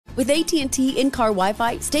With AT&T in-car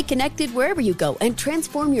Wi-Fi, stay connected wherever you go and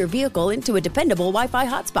transform your vehicle into a dependable Wi-Fi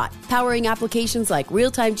hotspot. Powering applications like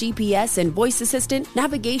real-time GPS and voice assistant,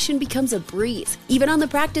 navigation becomes a breeze. Even on the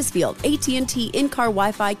practice field, AT&T in-car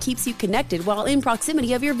Wi-Fi keeps you connected while in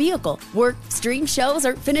proximity of your vehicle. Work, stream shows,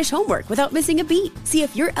 or finish homework without missing a beat. See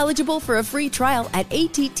if you're eligible for a free trial at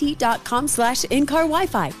att.com/in-car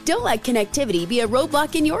Wi-Fi. Don't let connectivity be a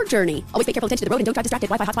roadblock in your journey. Always pay careful attention to the road and don't drive distracted.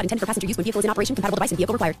 Wi-Fi hotspot intended for passenger use when vehicle is in operation. Compatible device and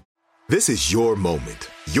vehicle required. This is your moment,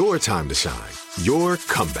 your time to shine, your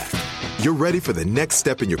comeback. You're ready for the next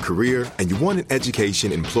step in your career, and you want an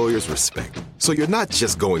education employers respect. So you're not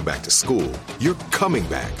just going back to school, you're coming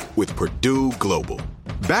back with Purdue Global.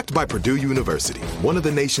 Backed by Purdue University, one of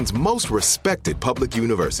the nation's most respected public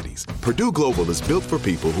universities, Purdue Global is built for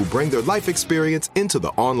people who bring their life experience into the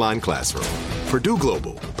online classroom. Purdue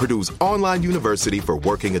Global, Purdue's online university for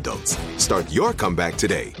working adults. Start your comeback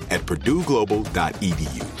today at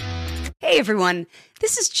purdueglobal.edu. Hey everyone,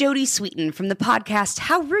 this is Jody Sweeten from the podcast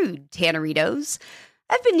How Rude, Tanneritos.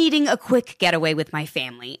 I've been needing a quick getaway with my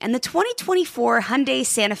family, and the 2024 Hyundai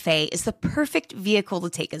Santa Fe is the perfect vehicle to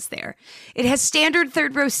take us there. It has standard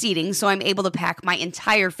third-row seating, so I'm able to pack my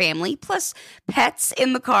entire family, plus pets,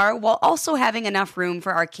 in the car, while also having enough room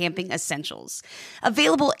for our camping essentials.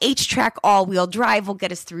 Available H-Track all-wheel drive will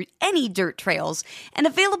get us through any dirt trails, and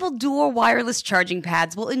available dual wireless charging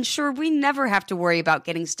pads will ensure we never have to worry about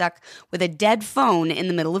getting stuck with a dead phone in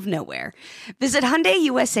the middle of nowhere. Visit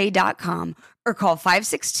HyundaiUSA.com or call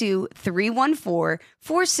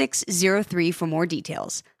 562-314-4603 for more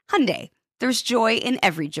details. Hyundai, there's joy in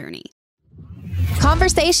every journey.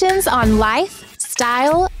 Conversations on life,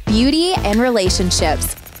 style, beauty, and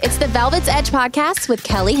relationships. It's the Velvet's Edge podcast with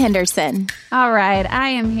Kelly Henderson. All right, I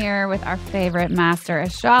am here with our favorite master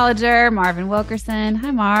astrologer, Marvin Wilkerson.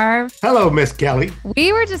 Hi, Marv. Hello, Miss Kelly.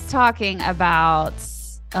 We were just talking about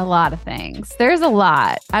a lot of things. There's a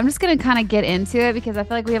lot. I'm just going to kind of get into it because I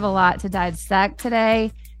feel like we have a lot to dissect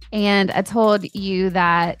today. And I told you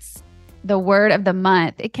that the word of the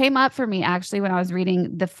month, it came up for me actually when I was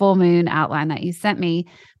reading the full moon outline that you sent me,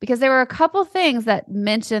 because there were a couple things that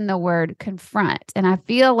mentioned the word confront. And I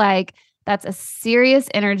feel like that's a serious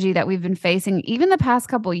energy that we've been facing even the past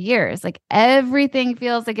couple years. Like everything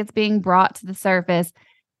feels like it's being brought to the surface,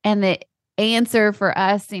 and the answer for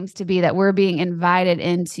us seems to be that we're being invited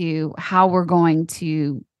into how we're going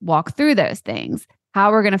to walk through those things, how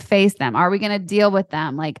we're going to face them. Are we going to deal with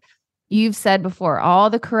them? Like you've said before, all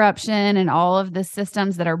the corruption and all of the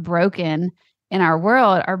systems that are broken in our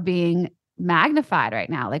world are being magnified right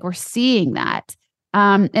now. Like we're seeing that.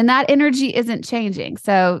 And that energy isn't changing.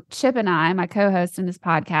 So Chip and I, my co-host in this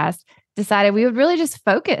podcast, decided we would really just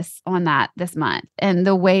focus on that this month and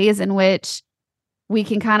the ways in which we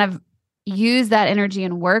can kind of use that energy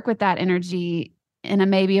and work with that energy in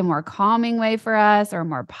maybe a more calming way for us or a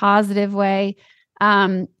more positive way.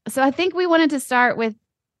 So I think we wanted to start with,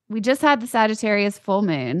 we just had the Sagittarius full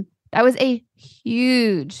moon. That was a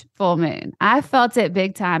huge full moon. I felt it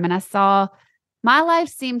big time, and I saw my life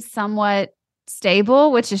seemed somewhat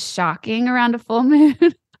stable, which is shocking around a full moon.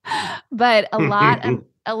 But a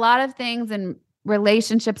lot of things and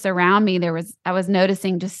relationships around me, I was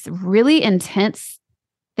noticing just really intense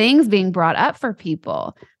things being brought up for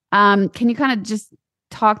people. Can you kind of just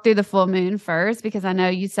talk through the full moon first? Because I know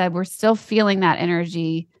you said we're still feeling that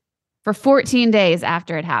energy for 14 days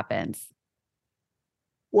after it happens.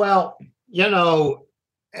 Well, a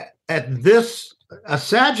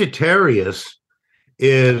Sagittarius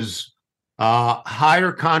is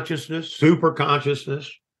higher consciousness, super consciousness,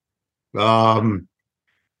 and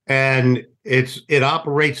it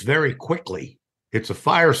operates very quickly. It's a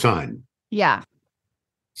fire sign. Yeah.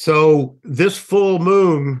 So this full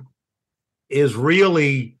moon is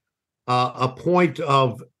really a point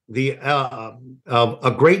of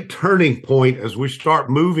a great turning point as we start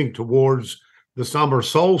moving towards the summer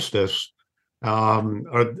solstice around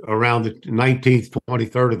the 19th,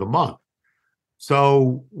 23rd of the month.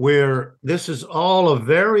 So this is all a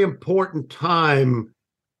very important time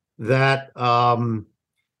that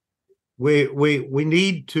we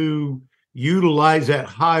need to utilize that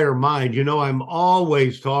higher mind. I'm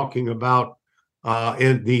always talking about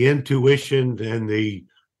in the intuition and a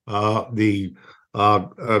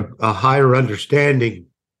higher understanding.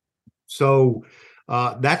 So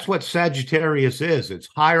that's what Sagittarius is. It's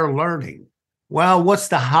higher learning. Well, what's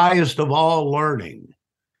the highest of all learning?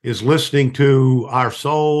 Is listening to our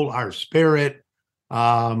soul, our spirit.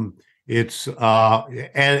 And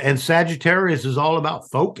Sagittarius is all about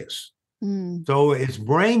focus. So it's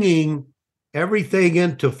bringing everything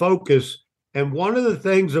into focus. And one of the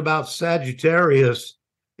things about Sagittarius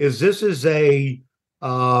is this is a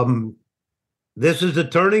This is the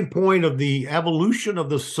turning point of the evolution of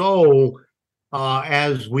the soul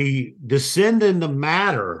as we descend into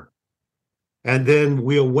matter, and then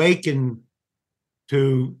we awaken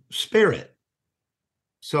to spirit.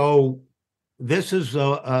 So this is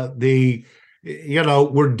we're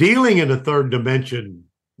dealing in a third dimension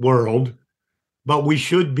world, but we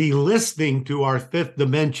should be listening to our fifth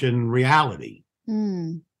dimension reality.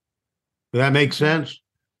 Does that make sense?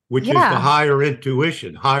 Which is the higher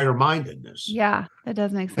intuition, higher mindedness. Yeah, that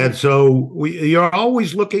does make sense. And so you're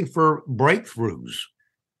always looking for breakthroughs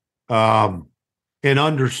in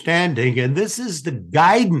understanding. And this is the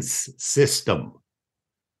guidance system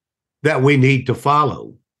that we need to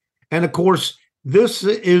follow. And of course, this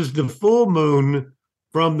is the full moon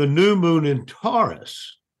from the new moon in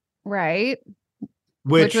Taurus. Right.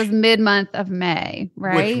 Which was mid-month of May,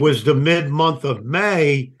 right? Which was the mid-month of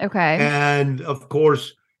May. Okay. And of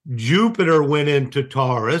course, Jupiter went into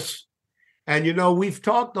Taurus. And, we've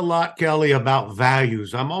talked a lot, Kelly, about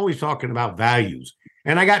values. I'm always talking about values.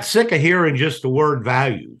 And I got sick of hearing just the word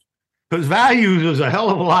values, because values is a hell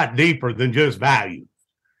of a lot deeper than just values.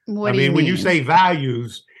 What do you mean? When you say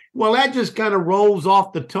values, well, that just kind of rolls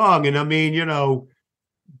off the tongue. And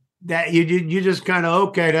that you just kind of,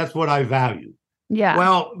 okay, that's what I value. Yeah.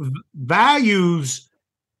 Well, values,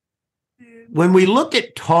 when we look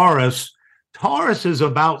at Taurus is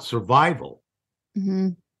about survival. Mm-hmm.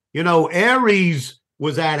 Aries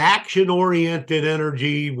was that action-oriented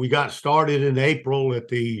energy. We got started in April at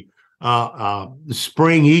the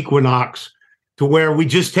spring equinox, to where we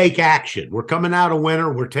just take action. We're coming out of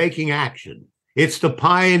winter. We're taking action. It's the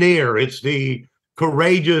pioneer. It's the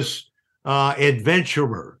courageous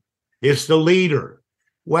adventurer. It's the leader.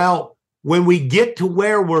 Well, when we get to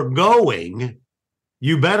where we're going,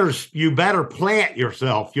 you better plant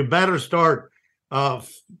yourself. You better start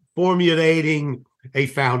formulating a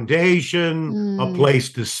foundation, a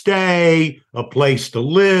place to stay, a place to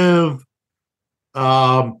live.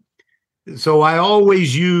 So I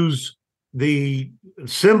always use the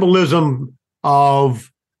symbolism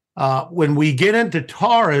of when we get into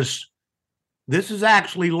Taurus, this is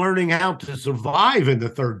actually learning how to survive in the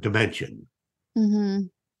third dimension. Mm-hmm.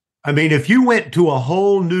 If you went to a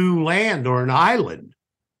whole new land or an island,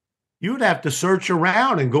 you would have to search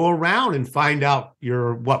around and go around and find out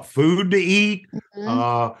what food to eat,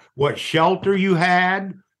 what shelter you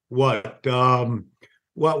had, what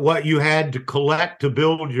you had to collect to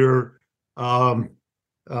build your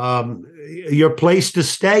place to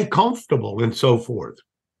stay comfortable and so forth.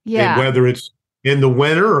 Yeah. And whether it's in the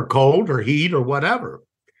winter or cold or heat or whatever.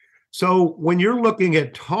 So when you're looking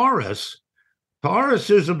at Taurus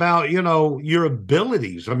is about, your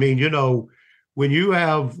abilities.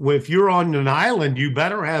 If you're on an island, you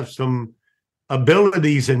better have some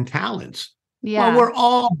abilities and talents. Yeah. Well, we're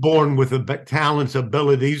all born with talents,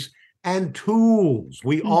 abilities, and tools.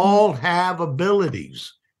 We all have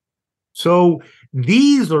abilities. So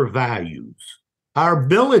these are values, our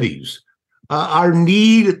abilities, our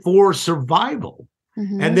need for survival.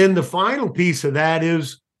 Mm-hmm. And then the final piece of that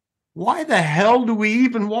is, why the hell do we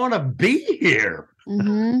even want to be here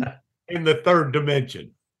in the third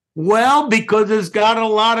dimension? Well, because it's got a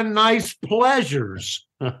lot of nice pleasures.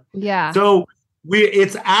 Yeah. So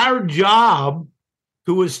it's our job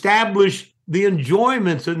to establish the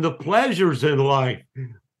enjoyments and the pleasures in life.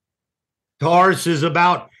 Taurus is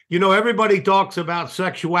about, everybody talks about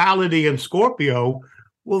sexuality and Scorpio.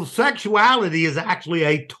 Well, sexuality is actually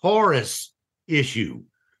a Taurus issue.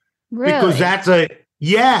 Really? Because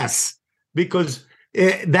because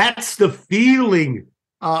that's the feeling.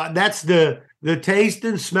 That's the taste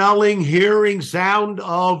and smelling, hearing, sound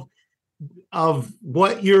of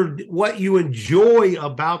what you enjoy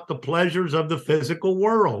about the pleasures of the physical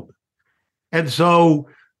world. And so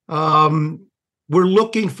we're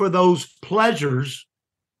looking for those pleasures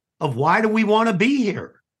of why do we want to be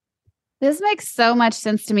here? This makes so much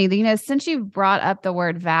sense to me. Since you've brought up the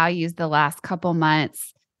word values the last couple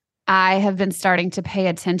months, I have been starting to pay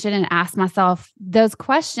attention and ask myself those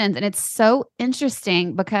questions. And it's so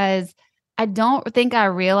interesting because I don't think I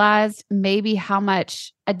realized maybe how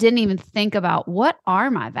much I didn't even think about what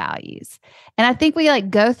are my values. And I think we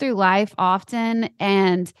go through life often,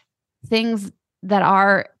 and things that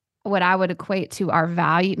are what I would equate to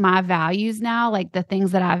my values now, like the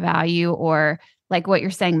things that I value, or like what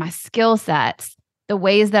you're saying, my skill sets, the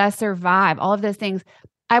ways that I survive, all of those things.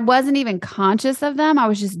 I wasn't even conscious of them. I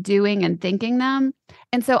was just doing and thinking them.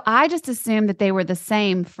 And so I just assumed that they were the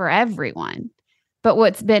same for everyone. But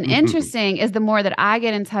what's been interesting is the more that I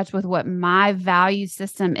get in touch with what my value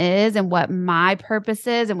system is and what my purpose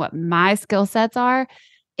is and what my skill sets are,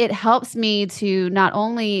 it helps me to not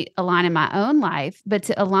only align in my own life, but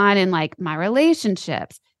to align in like my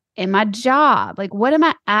relationships, in my job. Like, what am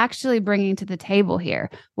I actually bringing to the table here?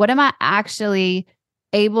 What am I actually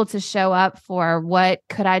able to show up for? What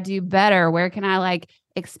could I do better? Where can I like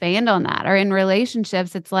expand on that? Or in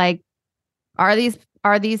relationships, it's like, are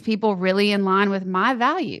these people really in line with my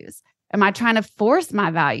values? Am I trying to force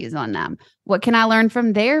my values on them? What can I learn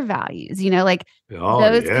from their values? Like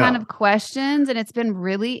those kind of questions. And it's been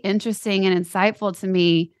really interesting and insightful to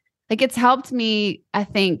me. Like it's helped me, I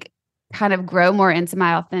think, kind of grow more into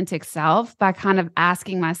my authentic self by kind of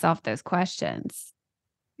asking myself those questions.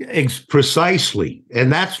 Precisely.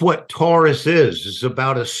 And that's what Taurus is. It's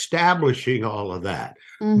about establishing all of that.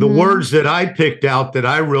 The words that I picked out that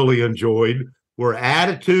I really enjoyed were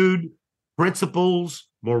attitude, principles,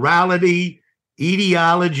 morality,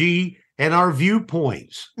 ideology, and our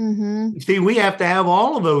viewpoints. See, we have to have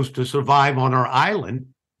all of those to survive on our island.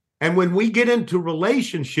 And when we get into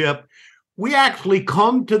relationship, we actually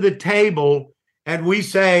come to the table and we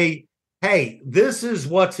say, hey, this is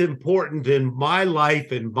what's important in my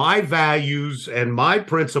life and my values and my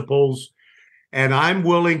principles, and I'm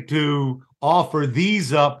willing to offer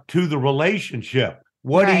these up to the relationship.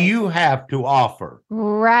 What do you have to offer?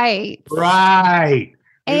 Right.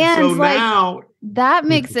 And so like, now that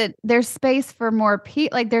makes it, there's space for more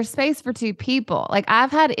people. Like there's space for two people. Like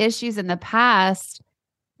I've had issues in the past.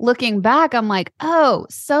 Looking back, I'm like, oh,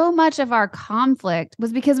 so much of our conflict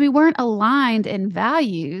was because we weren't aligned in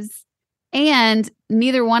values and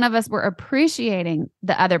neither one of us were appreciating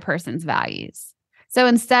the other person's values. So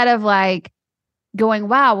instead of like going,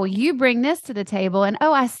 wow, well, you bring this to the table and,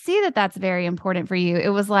 oh, I see that that's very important for you. It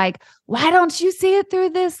was like, why don't you see it through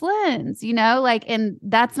this lens? And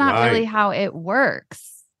that's not really how it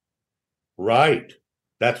works. Right.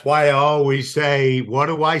 That's why I always say, what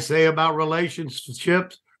do I say about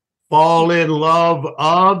relationships? Fall in love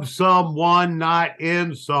of someone, not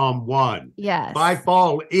in someone. Yes. If I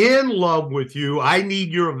fall in love with you, I need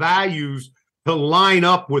your values to line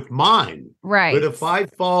up with mine. Right. But if I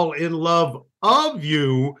fall in love of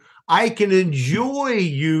you, I can enjoy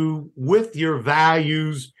you with your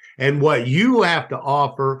values and what you have to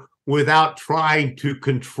offer without trying to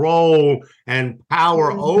control and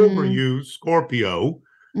power over you, Scorpio.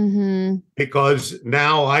 Because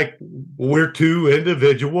now we're two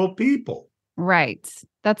individual people. Right.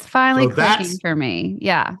 That's finally clicking for me.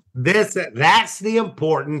 Yeah. That's the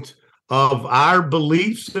importance of our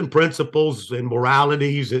beliefs and principles and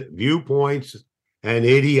moralities, and viewpoints and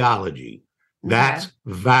ideology. That's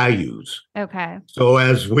values. Okay. So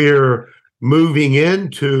as we're moving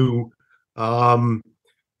into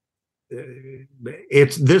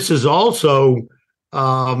this is also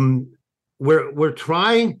we're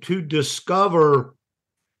trying to discover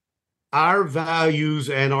our values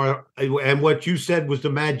and what you said was the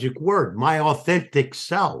magic word, my authentic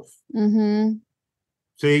self.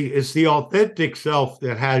 See, it's the authentic self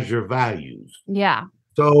that has your values. Yeah.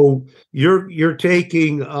 So you're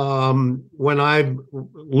taking when I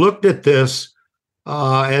looked at this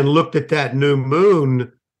and looked at that new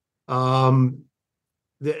moon,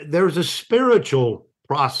 there's a spiritual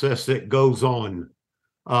process that goes on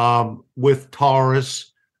with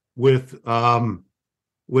Taurus, with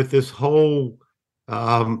this whole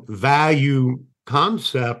value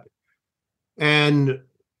concept. And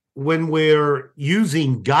when we're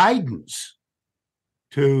using guidance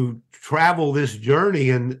to travel this journey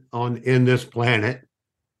in this planet,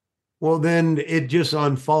 well, then it just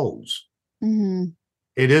unfolds. It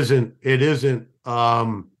isn't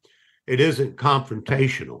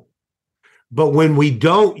confrontational. But when we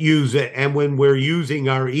don't use it, and when we're using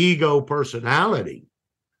our ego personality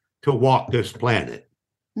to walk this planet,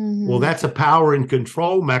 well, that's a power and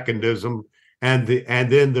control mechanism, and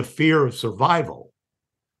then the fear of survival.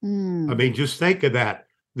 I mean, just think of that.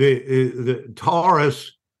 The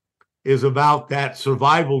Taurus is about that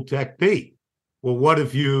survival technique. Well, what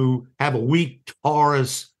if you have a weak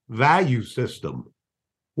Taurus value system?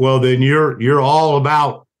 Well, then you're all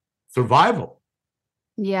about survival.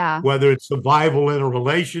 Yeah. Whether it's survival in a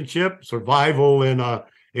relationship, survival in a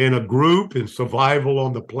group, and survival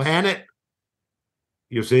on the planet.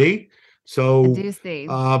 You see? So I do see.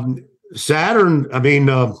 Saturn.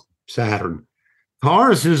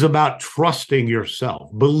 Taurus is about trusting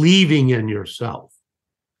yourself, believing in yourself,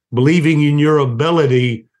 believing in your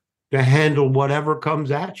ability to handle whatever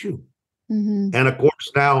comes at you. And of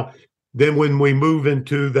course, now, then when we move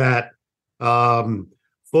into that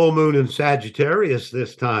full moon in Sagittarius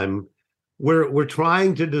this time, we're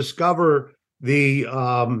trying to discover the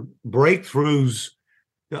breakthroughs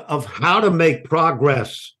of how to make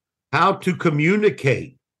progress, how to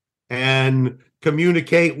communicate, and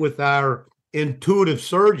communicate with our intuitive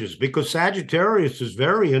surges, because Sagittarius is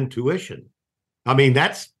very intuition. I mean,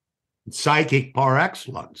 that's psychic par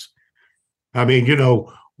excellence. I mean,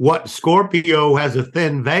 what Scorpio has a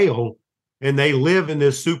thin veil and they live in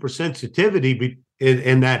this super sensitivity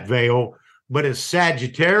in that veil, but it's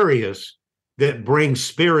Sagittarius that brings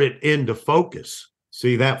spirit into focus.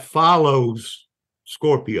 See, that follows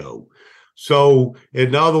Scorpio. So,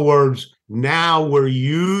 in other words, now we're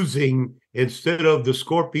using, instead of the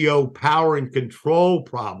Scorpio power and control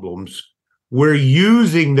problems, we're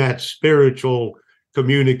using that spiritual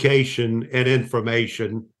communication and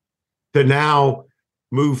information to now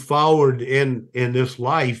move forward in this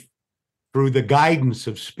life through the guidance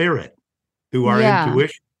of spirit, through our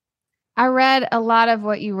intuition. I read a lot of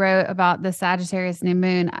what you wrote about the Sagittarius new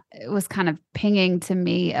moon. It was kind of pinging to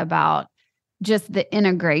me about just the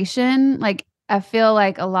integration. Like, I feel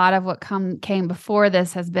like a lot of what came before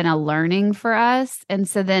this has been a learning for us. And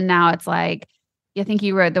so then now it's like, I think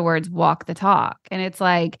you wrote the words walk the talk. And it's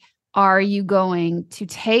like, are you going to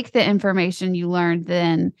take the information you learned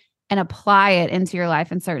then and apply it into your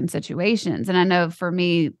life in certain situations? And I know for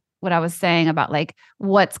me, what I was saying about like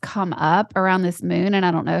what's come up around this moon, and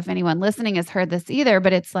I don't know if anyone listening has heard this either,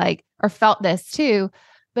 but it's like, or felt this too,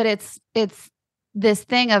 but it's this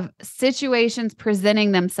thing of situations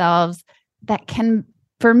presenting themselves that can,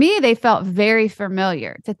 for me, they felt very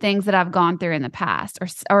familiar to things that I've gone through in the past,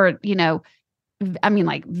 or I mean,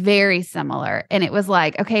 like very similar. And it was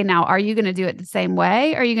like, okay, now are you going to do it the same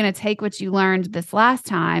way? Or are you going to take what you learned this last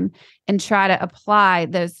time and try to apply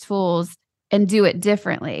those tools and do it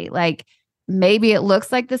differently? Like, maybe it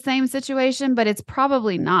looks like the same situation, but it's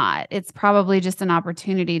probably not. It's probably just an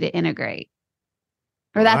opportunity to integrate.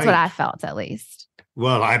 Or that's what I felt, at least.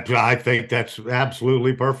 Well, I think that's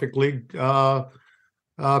absolutely perfectly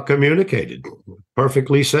communicated,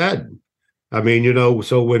 perfectly said. I mean,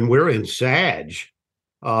 so when we're in Sag,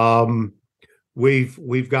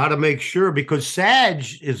 we've got to make sure, because Sag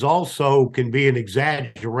is also can be an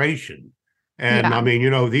exaggeration, and I mean,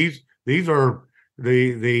 these are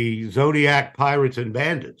the zodiac pirates and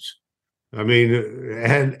bandits. I mean,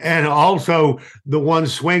 and also the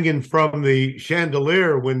ones swinging from the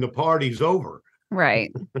chandelier when the party's over.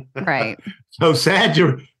 Right. So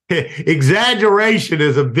exaggeration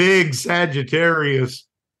is a big Sagittarius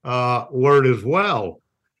word as well.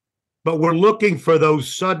 But we're looking for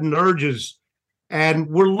those sudden urges, and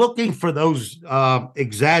we're looking for those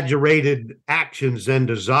exaggerated actions and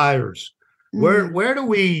desires. Where do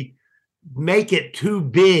we make it too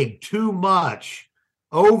big, too much?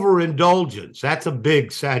 Overindulgence. That's a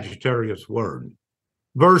big Sagittarius word.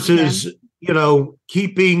 Versus,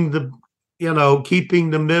 keeping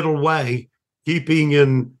the middle way, keeping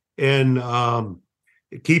in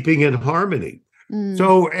harmony.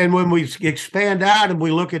 So, and when we expand out and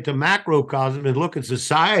we look at the macrocosm and look at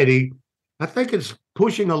society, I think it's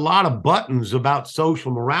pushing a lot of buttons about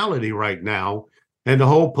social morality right now. And the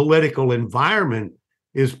whole political environment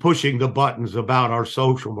is pushing the buttons about our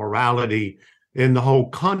social morality in the whole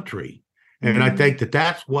country. And I think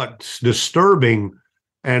that's what's disturbing,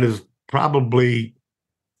 and is probably,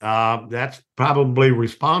 that's probably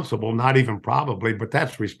responsible, not even probably, but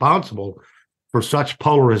that's responsible for such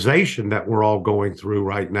polarization that we're all going through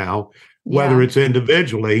right now, whether it's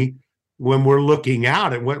individually, when we're looking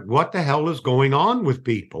out at what the hell is going on with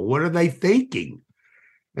people, what are they thinking?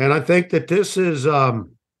 And I think that this is how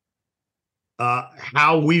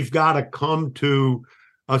we've got to come to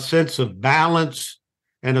a sense of balance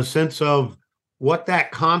and a sense of what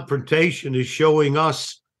that confrontation is showing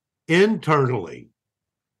us internally.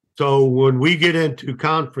 So when we get into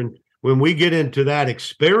that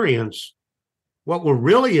experience, what we're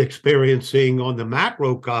really experiencing on the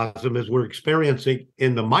macrocosm is we're experiencing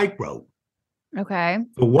in the micro. Okay.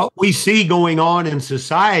 So what we see going on in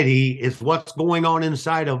society is what's going on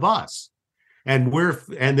inside of us. And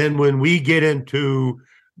then when we get into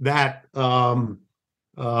that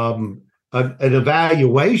an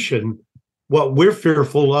evaluation, what we're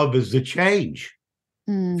fearful of is the change.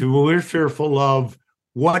 So we're fearful of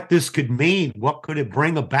what this could mean, what could it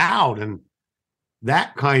bring about, and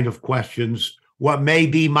that kind of questions. What may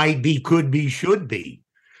be, might be, could be, should be.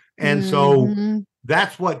 And so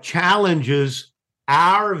that's what challenges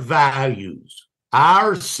our values,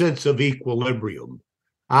 our sense of equilibrium,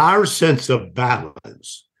 our sense of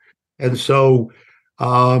balance. And so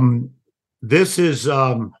this is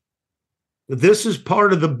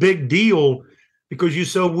part of the big deal, because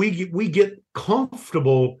we get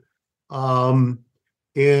comfortable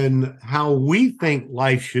in how we think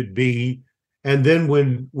life should be, and then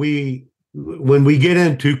when we get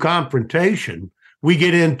into confrontation, we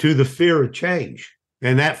get into the fear of change.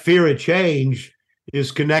 And that fear of change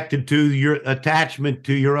is connected to your attachment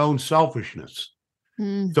to your own selfishness.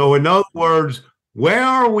 So in other words, where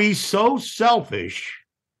are we so selfish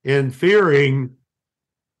in fearing,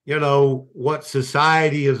 what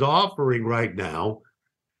society is offering right now,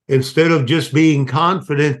 instead of just being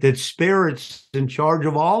confident that Spirit's in charge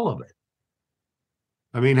of all of it?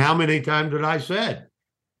 I mean, how many times did I said,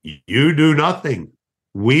 you do nothing,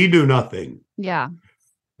 we do nothing? Yeah.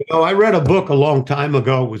 I read a book a long time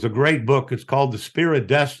ago. It was a great book. It's called The Spear of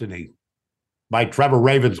Destiny by Trevor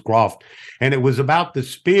Ravenscroft. And it was about the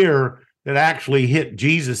spear that actually hit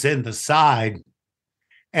Jesus in the side.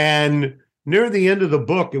 And near the end of the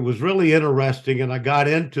book, it was really interesting. And I got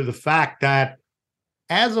into the fact that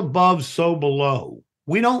as above, so below.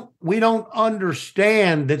 We don't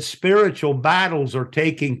understand that spiritual battles are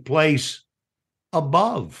taking place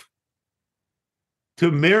above to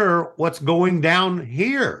mirror what's going down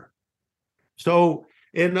here. So,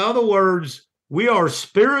 in other words, we are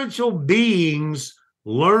spiritual beings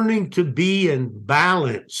learning to be in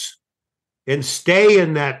balance and stay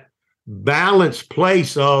in that balanced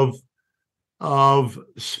place of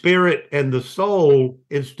spirit and the soul,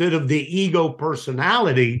 instead of the ego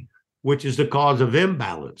personality, which is the cause of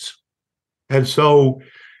imbalance. And so,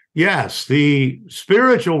 yes, the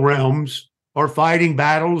spiritual realms are fighting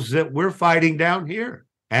battles that we're fighting down here.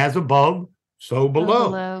 As above, so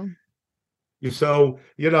below. So,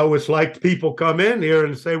 it's like people come in here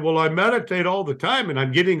and say, well, I meditate all the time and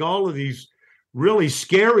I'm getting all of these really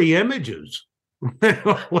scary images.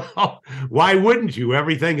 Well, why wouldn't you?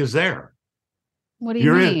 Everything is there. What do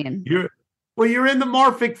you mean? You're in the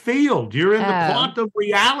morphic field. You're in the quantum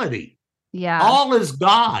reality. Yeah. All is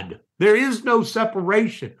God. There is no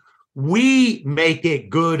separation. We make it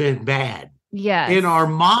good and bad. Yes. In our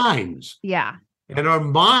minds. Yeah. And our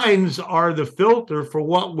minds are the filter for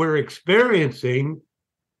what we're experiencing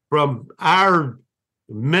from our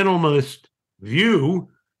minimalist view.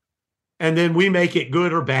 And then we make it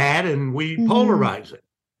good or bad and we polarize it.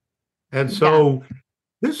 And so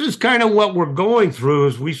this is kind of what we're going through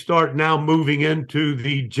as we start now moving into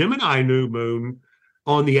the Gemini new moon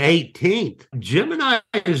on the 18th. Gemini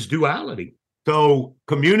is duality. So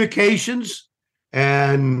communications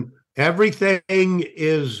and everything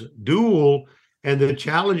is dual. And the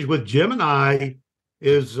challenge with Gemini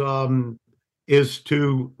is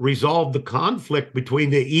to resolve the conflict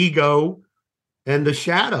between the ego and the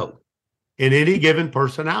shadow in any given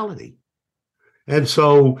personality. And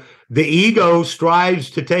so the ego strives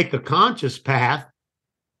to take a conscious path,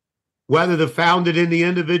 whether the founded in the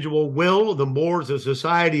individual will, the mores of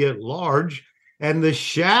society at large, and the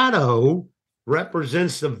shadow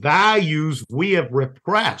represents the values we have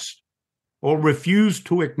repressed or refused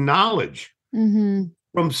to acknowledge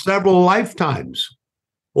from several lifetimes,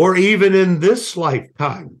 or even in this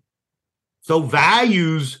lifetime. So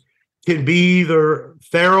values can be either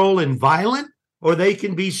feral and violent, or they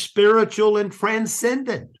can be spiritual and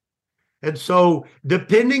transcendent. And so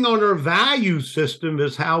depending on our value system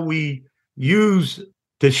is how we use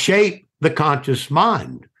to shape the conscious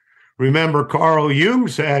mind. Remember, Carl Jung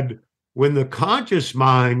said, when the conscious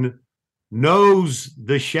mind knows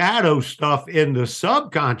the shadow stuff in the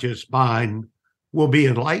subconscious mind, will be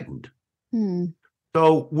enlightened.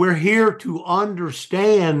 So we're here to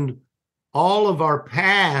understand all of our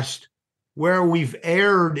past, where we've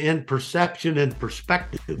erred in perception and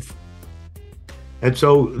perspective. And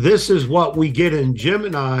so this is what we get in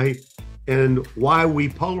Gemini and why we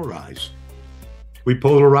polarize. We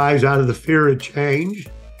polarize out of the fear of change,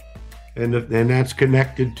 and that's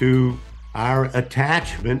connected to our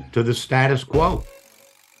attachment to the status quo.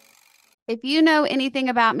 If you know anything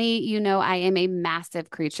about me, you know I am a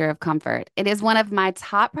massive creature of comfort. It is one of my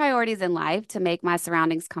top priorities in life to make my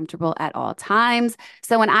surroundings comfortable at all times.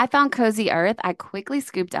 So when I found Cozy Earth, I quickly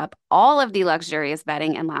scooped up all of the luxurious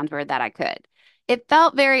bedding and loungewear that I could. It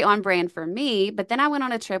felt very on brand for me, but then I went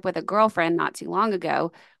on a trip with a girlfriend not too long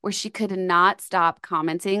ago where she could not stop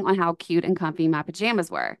commenting on how cute and comfy my pajamas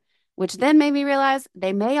were, which then made me realize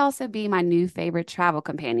they may also be my new favorite travel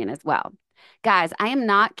companion as well. Guys, I am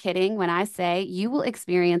not kidding when I say you will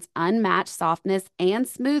experience unmatched softness and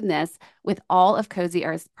smoothness with all of Cozy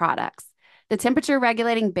Earth's products. The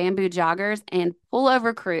temperature-regulating bamboo joggers and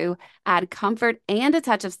pullover crew add comfort and a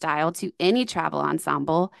touch of style to any travel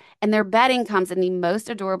ensemble, and their bedding comes in the most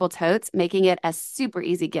adorable totes, making it a super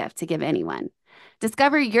easy gift to give anyone.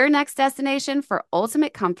 Discover your next destination for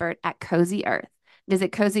ultimate comfort at Cozy Earth.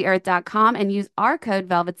 Visit CozyEarth.com and use our code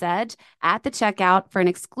Velvet's Edge at the checkout for an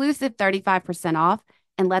exclusive 35% off,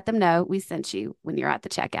 and let them know we sent you when you're at the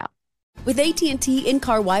checkout. With AT&T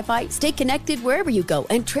in-car Wi-Fi, stay connected wherever you go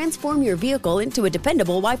and transform your vehicle into a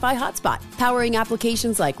dependable Wi-Fi hotspot. Powering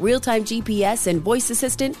applications like real-time GPS and voice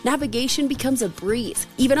assistant, navigation becomes a breeze.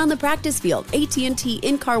 Even on the practice field, AT&T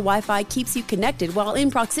in-car Wi-Fi keeps you connected while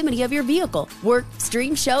in proximity of your vehicle. Work,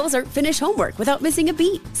 stream shows, or finish homework without missing a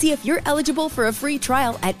beat. See if you're eligible for a free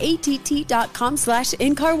trial at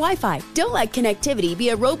att.com/in-car Wi-Fi. Don't let connectivity be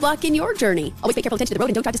a roadblock in your journey. Always pay careful attention to the road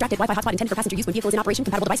and don't drive distracted. Wi-Fi hotspot intended for passenger use when vehicle is in operation.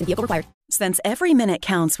 Compatible device and vehicle required. Since every minute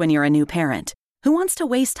counts when you're a new parent, who wants to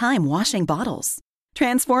waste time washing bottles?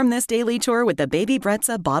 Transform this daily chore with the Baby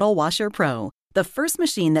Brezza Bottle Washer Pro, the first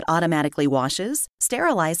machine that automatically washes,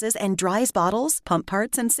 sterilizes, and dries bottles, pump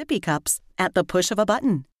parts, and sippy cups at the push of a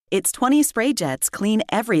button. Its 20 spray jets clean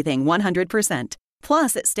everything 100%.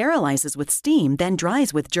 Plus, it sterilizes with steam, then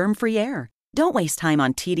dries with germ-free air. Don't waste time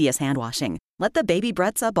on tedious hand washing. Let the Baby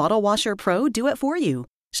Brezza Bottle Washer Pro do it for you.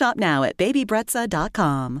 Shop now at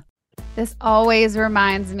babybrezza.com. This always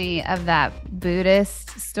reminds me of that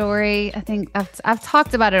Buddhist story. I think I've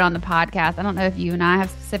talked about it on the podcast. I don't know if you and I have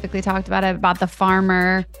specifically talked about it, about the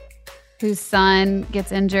farmer whose son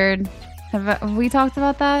gets injured. Have we talked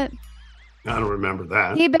about that? I don't remember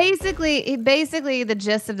that. He basically, the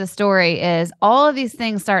gist of the story is all of these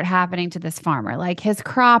things start happening to this farmer. Like his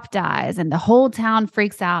crop dies and the whole town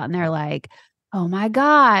freaks out and they're like, oh my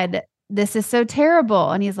God, this is so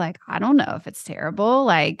terrible. And he's like, I don't know if it's terrible.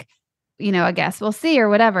 Like, I guess we'll see or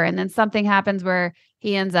whatever. And then something happens where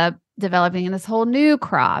he ends up developing this whole new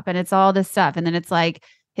crop and it's all this stuff. And then it's like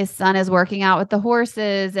his son is working out with the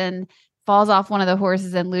horses and falls off one of the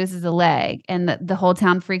horses and loses a leg. And the whole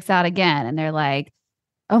town freaks out again. And they're like,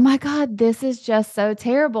 oh my God, this is just so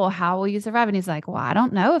terrible. How will you survive? And he's like, well, I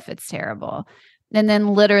don't know if it's terrible. And then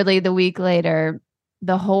literally the week later,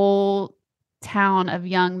 the whole town of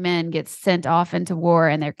young men gets sent off into war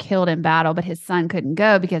and they're killed in battle, but his son couldn't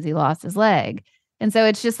go because he lost his leg. And so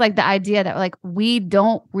it's just like the idea that like, we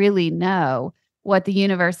don't really know what the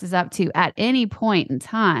universe is up to at any point in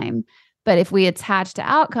time. But if we attach to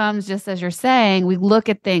outcomes, just as you're saying, we look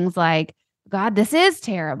at things like, God, this is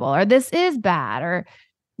terrible, or this is bad, or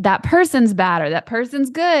that person's bad, or that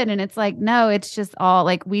person's good. And it's like, no, it's just all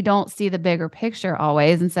like, we don't see the bigger picture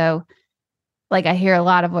always. And so like, I hear a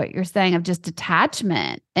lot of what you're saying of just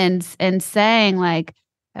detachment and saying like,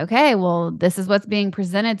 okay, well, this is what's being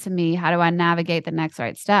presented to me. How do I navigate the next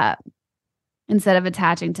right step instead of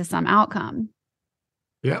attaching to some outcome?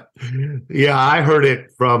 Yeah. Yeah. I heard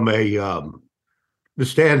it from the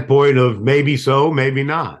standpoint of maybe so, maybe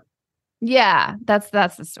not. Yeah. That's the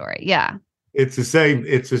story. Yeah. It's the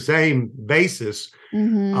same basis.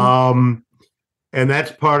 Mm-hmm. And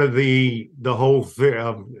that's part of the whole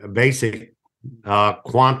basic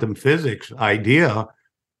quantum physics idea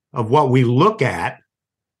of what we look at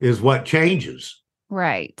is what changes.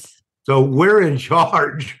 Right. So we're in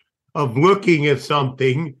charge of looking at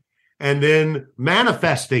something and then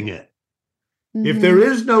manifesting it. Mm-hmm. If there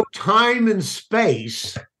is no time and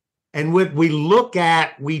space and what we look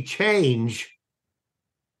at, we change,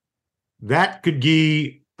 that could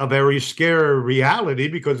be a very scary reality,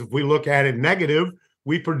 because if we look at it negative,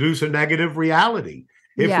 we produce a negative reality.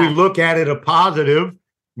 If we look at it a positive,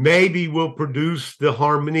 maybe we'll produce the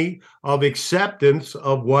harmony of acceptance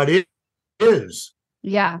of what it is.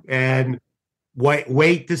 Yeah. And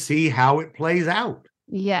wait to see how it plays out.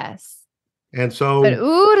 Yes. And so, but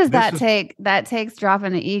does that take? That takes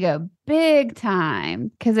dropping the ego big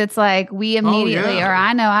time, because it's like we immediately, or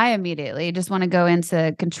I know I immediately just want to go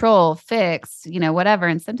into control, fix, whatever.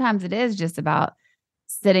 And sometimes it is just about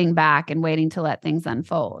sitting back and waiting to let things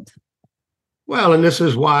unfold. Well, and this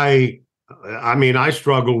is why, I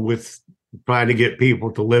struggle with trying to get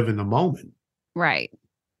people to live in the moment. Right.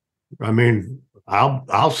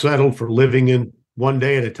 I'll settle for living in one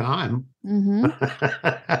day at a time. Mm-hmm.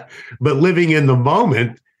 But living in the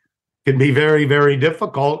moment can be very, very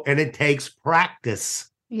difficult, and it takes practice.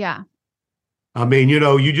 Yeah.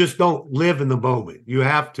 You just don't live in the moment. You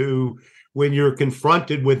have to, when you're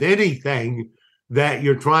confronted with anything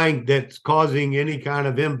that's causing any kind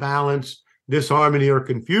of imbalance, disharmony, or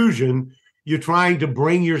confusion, you're trying to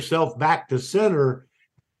bring yourself back to center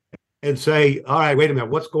and say, all right, wait a minute,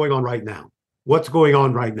 what's going on right now? What's going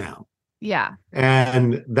on right now? Yeah.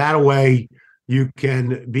 And that way you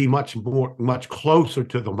can be much closer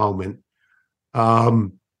to the moment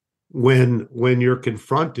when you're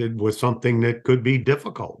confronted with something that could be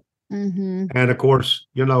difficult. Mm-hmm. And of course,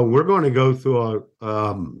 we're going to go through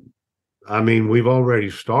we've already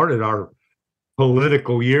started our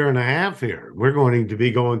political year and a half here. We're going to be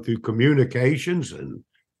going through communications and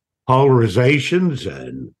polarizations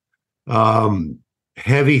and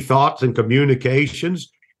heavy thoughts and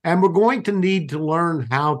communications. And we're going to need to learn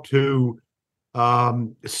how to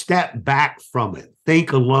step back from it,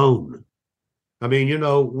 think alone. I mean,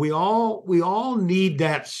 we all need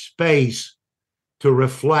that space to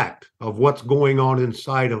reflect of what's going on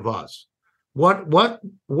inside of us. What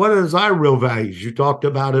is our real values? You talked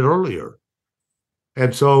about it earlier.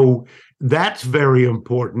 And so that's very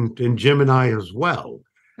important in Gemini as well.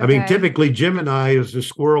 Okay. I mean, typically Gemini is the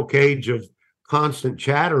squirrel cage of constant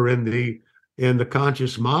chatter in the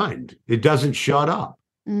conscious mind. It doesn't shut up.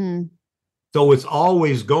 Mm. So it's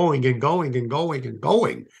always going and going and going and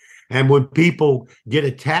going. And when people get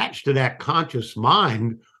attached to that conscious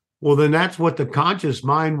mind, well, then that's what the conscious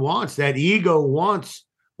mind wants. That ego wants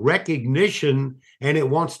recognition, and it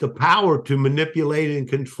wants the power to manipulate and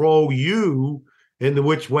control you in the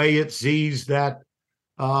which way it sees that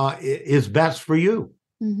is best for you.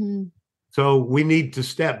 Mm-hmm. So we need to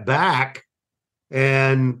step back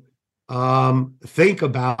and think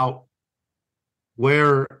about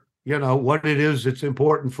where, what it is that's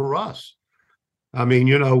important for us. I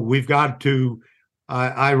mean, we've got to,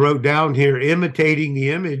 I wrote down here, imitating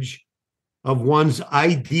the image of one's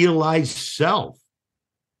idealized self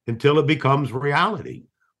until it becomes reality.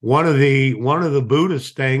 One of the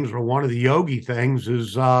Buddhist things, or one of the yogi things,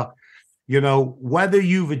 is whether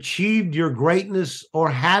you've achieved your greatness or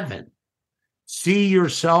haven't, see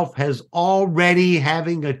yourself as already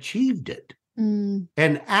having achieved it,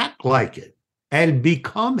 and act like it and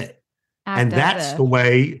become it. And that's the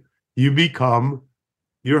way you become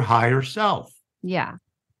your higher self. Yeah,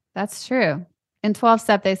 that's true. In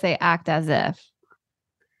 12-step, they say act as if.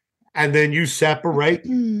 And then you separate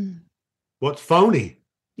what's phony.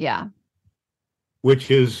 Yeah. Which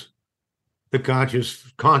is the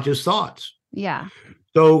conscious thoughts. Yeah.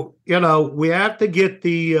 So, we have to get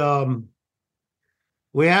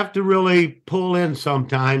we have to really pull in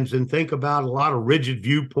sometimes and think about a lot of rigid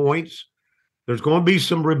viewpoints. There's going to be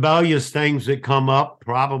some rebellious things that come up,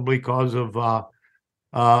 probably because of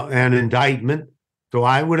an indictment. So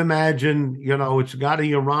I would imagine, it's got a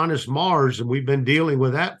Uranus Mars, and we've been dealing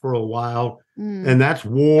with that for a while. And that's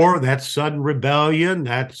war, that's sudden rebellion,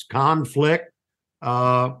 that's conflict.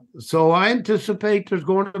 So I anticipate there's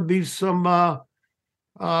going to be some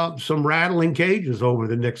rattling cages over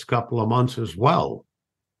the next couple of months as well,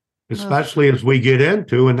 especially as we get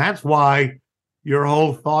into, and that's why your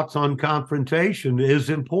whole thoughts on confrontation is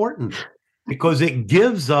important, because it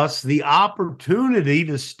gives us the opportunity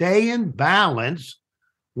to stay in balance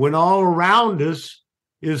when all around us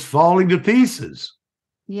is falling to pieces.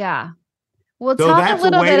 Yeah. Well, so talk a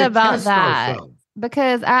little bit about that,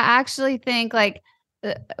 because I actually think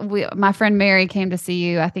my friend Mary came to see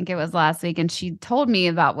you, I think it was last week, and she told me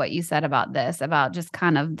about what you said about this, about just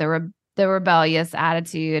kind of the rebellious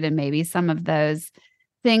attitude and maybe some of those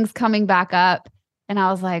things coming back up. And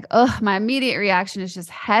I was like, my immediate reaction is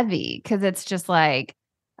just heavy, because it's just like,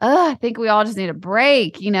 I think we all just need a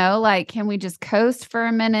break, can we just coast for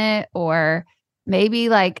a minute, or maybe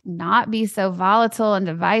not be so volatile and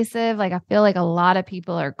divisive? I feel like a lot of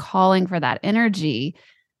people are calling for that energy.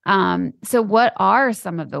 So what are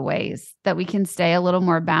some of the ways that we can stay a little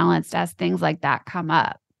more balanced as things like that come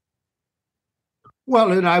up?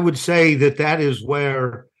 Well, and I would say that is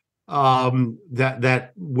where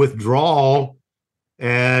that withdrawal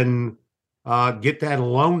and get that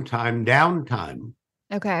alone time, downtime.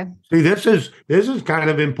 Okay. See, this is kind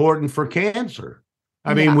of important for Cancer.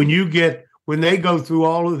 I mean, when they go through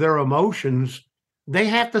all of their emotions, they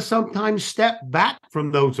have to sometimes step back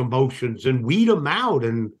from those emotions and weed them out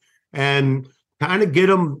and kind of get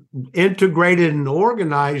them integrated and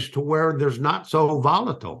organized to where there's not so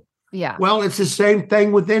volatile. Yeah. Well, it's the same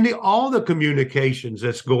thing with all the communications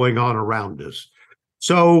that's going on around us.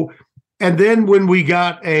 So, and then when we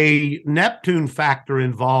got a Neptune factor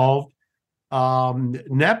involved,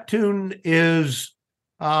 Neptune is,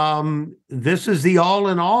 this is the all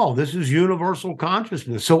in all. This is universal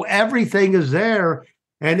consciousness. So everything is there,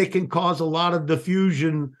 and it can cause a lot of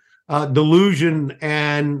delusion,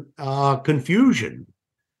 and confusion.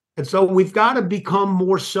 And so we've got to become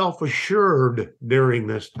more self-assured during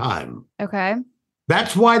this time. Okay.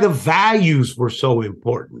 That's why the values were so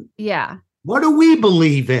important. Yeah. What do we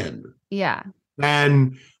believe in? Yeah.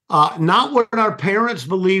 And not what our parents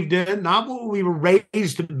believed in, not what we were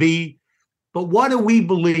raised to be, but what do we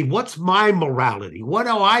believe? What's my morality? What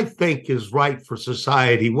do I think is right for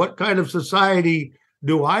society? What kind of society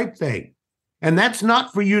do I think? And that's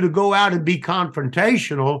not for you to go out and be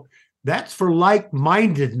confrontational. That's for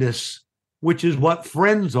like-mindedness, which is what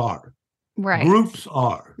friends are. Right. Groups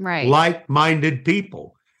are. Right. Like-minded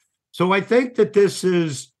people. So I think that this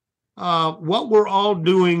is what we're all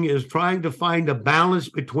doing is trying to find a balance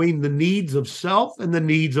between the needs of self and the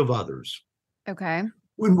needs of others. Okay.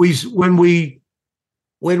 When we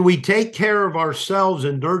take care of ourselves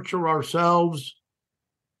and nurture ourselves,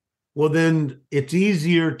 well, then it's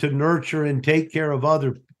easier to nurture and take care of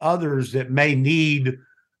others that may need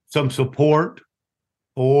some support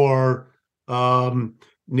or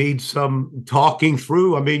need some talking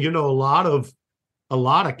through. I mean, a lot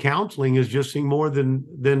of counseling is just more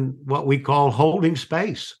than what we call holding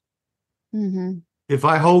space. Mm-hmm. If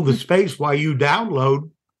I hold the space while you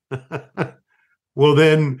download, well,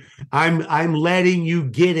 then I'm letting you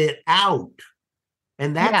get it out.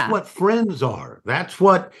 And that's what friends are. That's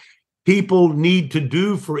what people need to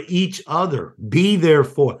do for each other. Be there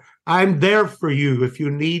for. I'm there for you if you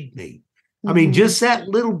need me. Mm-hmm. I mean, just that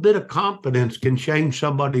little bit of confidence can change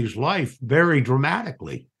somebody's life very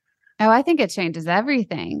dramatically. Oh, I think it changes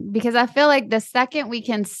everything, because I feel like the second we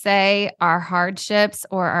can say our hardships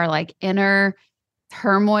or our like inner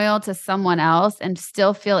turmoil to someone else and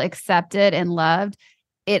still feel accepted and loved,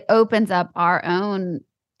 it opens up our own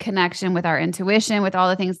connection with our intuition, with all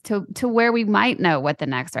the things to where we might know what the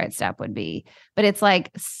next right step would be. But it's like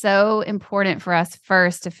so important for us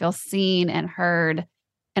first to feel seen and heard.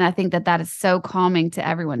 And I think that is so calming to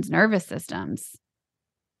everyone's nervous systems.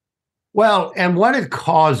 Well, and what it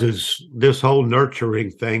causes, this whole nurturing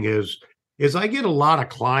thing is I get a lot of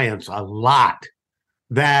clients,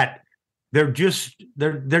 that they're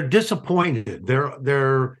disappointed.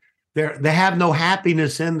 They have no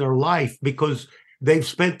happiness in their life because they've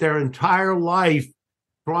spent their entire life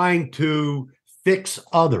trying to fix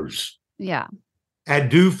others. Yeah.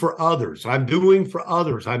 And do for others. I'm doing for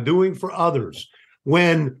others. I'm doing for others.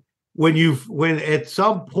 When at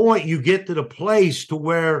some point you get to the place to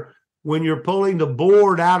where when you're pulling the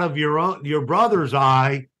board out of your brother's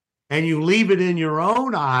eye and you leave it in your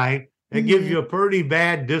own eye, it gives you a pretty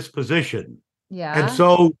bad disposition. Yeah. And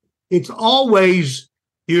so it's always,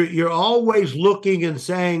 you're always looking and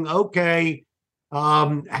saying, okay,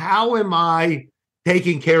 how am I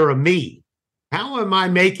taking care of me? How am I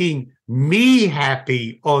making me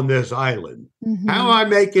happy on this island? Mm-hmm. How am I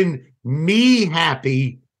making me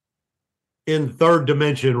happy in third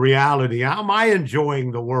dimension reality? How am I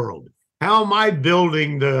enjoying the world? How am I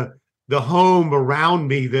building the home around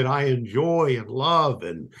me that I enjoy and love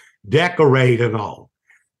and decorate and all?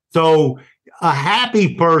 So a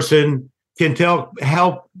happy person can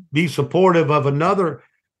help be supportive of another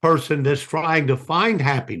person that's trying to find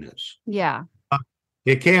happiness. Yeah.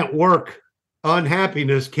 It can't work.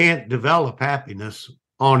 Unhappiness can't develop happiness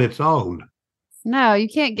on its own. No, you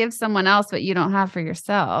can't give someone else what you don't have for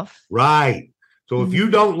yourself. Right. So if you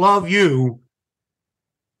don't love you,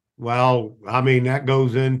 well, I mean, that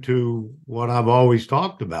goes into what I've always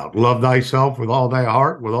talked about. Love thyself with all thy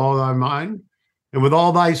heart, with all thy mind, and with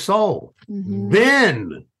all thy soul. Mm-hmm.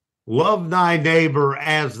 Then love thy neighbor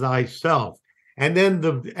as thyself. And then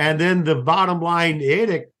the bottom line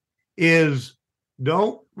edict is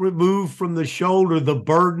don't remove from the shoulder the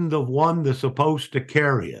burden of one that's supposed to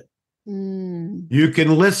carry it. Mm. You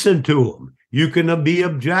can listen to them. You can be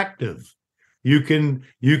objective. You can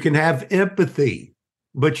have empathy,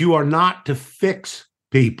 but you are not to fix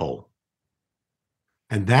people.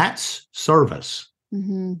 And that's service.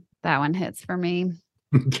 Mm-hmm. That one hits for me.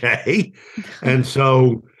 Okay. And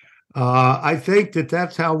so I think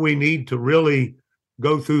that's how we need to really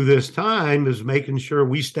go through this time, is making sure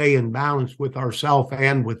we stay in balance with ourselves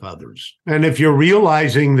and with others. And if you're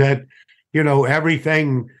realizing that,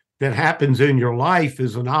 everything that happens in your life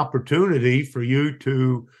is an opportunity for you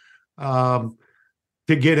to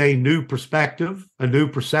get a new perspective, a new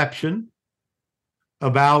perception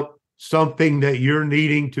about something that you're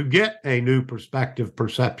needing to get a new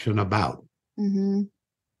perception about. Mm-hmm.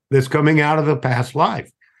 That's coming out of the past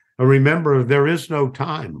life. And remember, there is no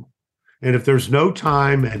time. And if there's no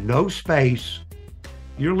time and no space,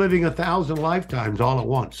 you're living 1,000 lifetimes all at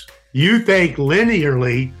once. You think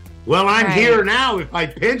linearly, well, I'm here now. If I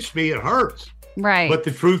pinch me, it hurts. Right. But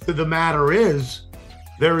the truth of the matter is,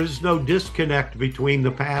 there is no disconnect between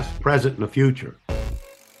the past, present, and the future.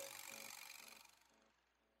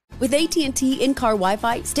 With AT&T in-car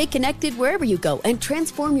Wi-Fi, stay connected wherever you go and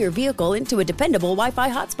transform your vehicle into a dependable Wi-Fi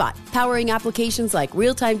hotspot. Powering applications like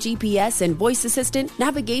real-time GPS and voice assistant,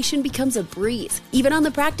 navigation becomes a breeze. Even on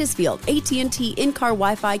the practice field, AT&T in-car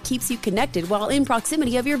Wi-Fi keeps you connected while in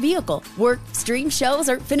proximity of your vehicle. Work, stream shows,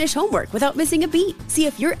 or finish homework without missing a beat. See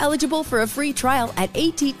if you're eligible for a free trial at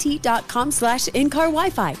att.com/in-car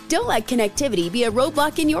Wi-Fi. Don't let connectivity be a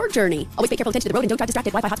roadblock in your journey. Always pay careful attention to the road and don't drive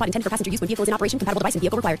distracted. Wi-Fi hotspot intended for passenger use when vehicle is in operation. Compatible device and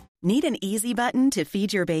vehicle required. Need an easy button to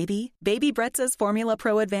feed your baby? Baby Brezza's Formula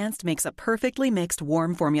Pro Advanced makes a perfectly mixed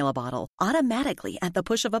warm formula bottle automatically at the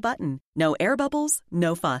push of a button. No air bubbles,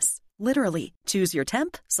 no fuss. Literally, choose your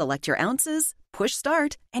temp, select your ounces, push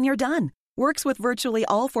start, and you're done. Works with virtually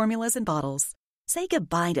all formulas and bottles. Say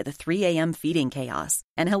goodbye to the 3 a.m. feeding chaos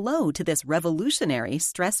and hello to this revolutionary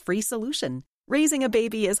stress-free solution. Raising a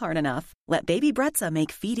baby is hard enough. Let Baby Brezza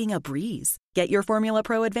make feeding a breeze. Get your Formula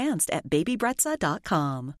Pro Advanced at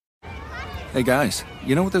babybrezza.com. Hey guys,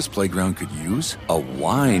 you know what this playground could use? A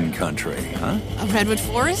wine country, huh? A redwood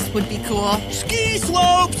forest would be cool. Ski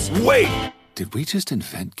slopes! Wait! Did we just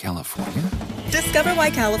invent California? Discover why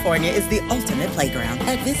California is the ultimate playground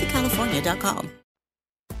at visitcalifornia.com.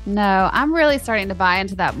 No, I'm really starting to buy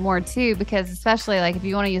into that more too, because especially like if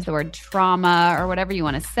you want to use the word trauma or whatever you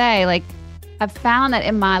want to say, like I've found that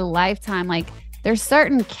in my lifetime, like there's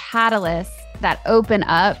certain catalysts that open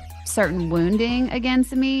up certain wounding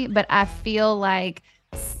against me, but I feel like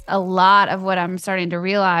a lot of what I'm starting to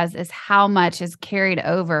realize is how much is carried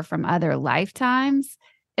over from other lifetimes.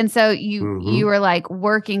 And so you are like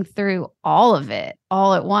working through all of it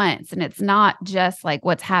all at once. And it's not just like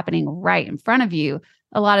what's happening right in front of you.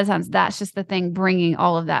 A lot of times that's just the thing bringing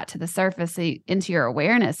all of that to the surface into your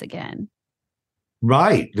awareness again.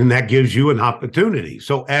 Right. And that gives you an opportunity.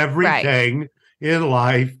 So everything in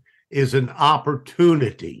life is an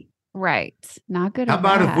opportunity. Right. Not good. How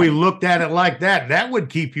about if we looked at it like that? That would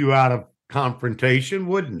keep you out of confrontation,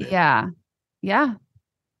 wouldn't it? Yeah. Yeah.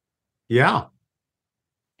 Yeah.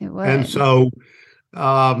 It would. And so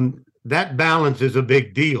that balance is a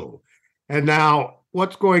big deal. And now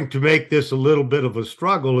what's going to make this a little bit of a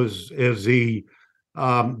struggle is the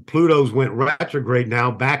Pluto's went retrograde now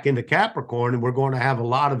back into Capricorn, and we're going to have a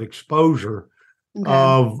lot of exposure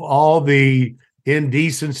of all the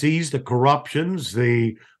indecencies, the corruptions,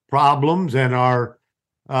 the problems in our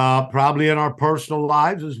probably in our personal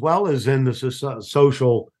lives as well as in the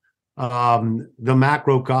social the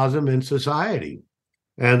macrocosm in society.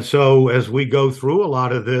 And so as we go through a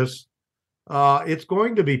lot of this, it's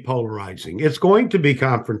going to be polarizing, it's going to be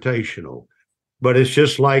confrontational, but it's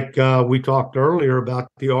just like we talked earlier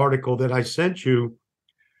about the article that I sent you.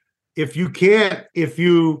 If you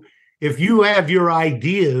have your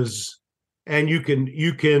ideas and you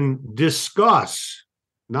can discuss,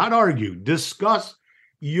 not argue, discuss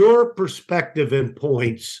your perspective and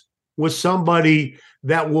points with somebody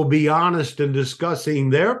that will be honest in discussing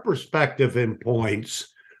their perspective and points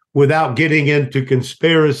without getting into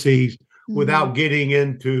conspiracies, without getting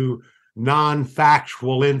into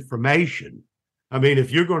non-factual information. I mean,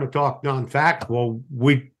 if you're going to talk non-factual,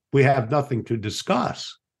 we have nothing to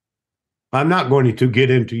discuss. I'm not going to get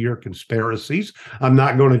into your conspiracies. I'm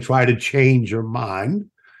not going to try to change your mind.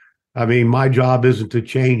 I mean, my job isn't to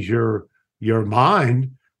change your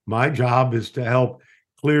mind. My job is to help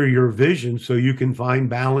clear your vision so you can find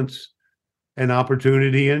balance and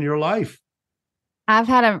opportunity in your life. I've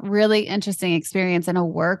had a really interesting experience in a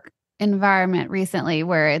work environment recently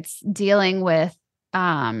where it's dealing with,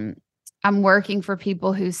 I'm working for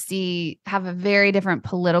people who have a very different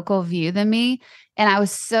political view than me. And I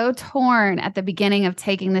was so torn at the beginning of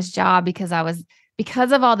taking this job because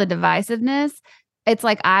of all the divisiveness. It's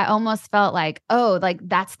like, I almost felt like, oh, like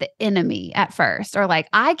that's the enemy at first, or like,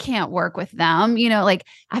 I can't work with them. Like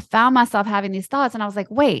I found myself having these thoughts and I was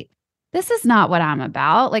like, wait, this is not what I'm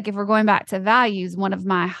about. Like if we're going back to values, one of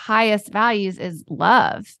my highest values is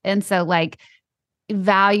love. And so like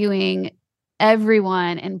valuing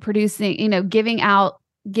everyone and producing,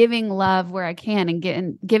 giving love where I can and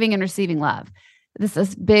giving and receiving love. This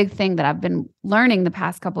is a big thing that I've been learning the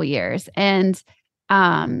past couple of years. And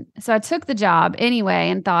so I took the job anyway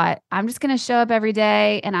and thought, I'm just going to show up every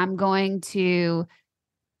day and I'm going to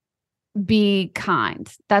be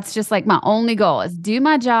kind. That's just like my only goal is do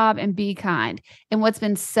my job and be kind. And what's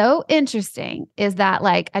been so interesting is that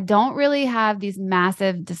like, I don't really have these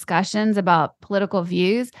massive discussions about political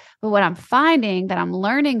views, but what I'm finding that I'm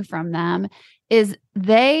learning from them is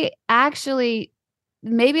they actually,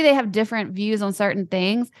 maybe they have different views on certain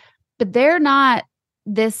things, but they're not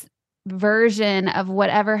this version of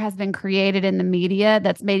whatever has been created in the media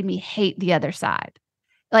that's made me hate the other side.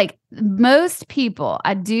 Like most people,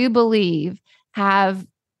 I do believe, have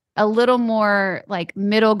a little more like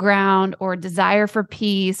middle ground or desire for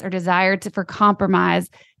peace or desire for compromise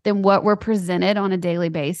than what we're presented on a daily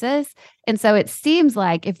basis. And so it seems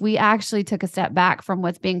like if we actually took a step back from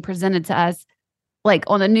what's being presented to us, like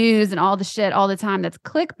on the news and all the shit all the time that's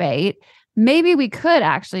clickbait, maybe we could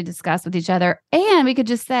actually discuss with each other and we could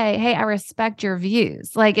just say, hey, I respect your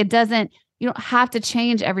views. Like you don't have to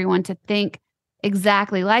change everyone to think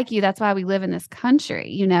exactly like you. That's why we live in this country,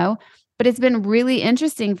 you know? But it's been really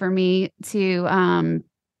interesting for me to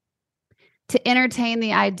entertain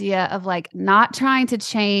the idea of like not trying to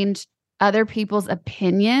change other people's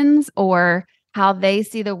opinions or how they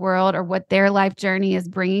see the world or what their life journey is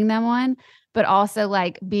bringing them on, but also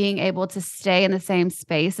like being able to stay in the same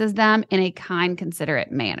space as them in a kind,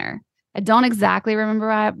 considerate manner. I don't exactly remember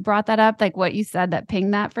why I brought that up, like what you said that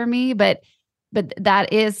pinged that for me, but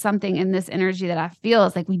that is something in this energy that I feel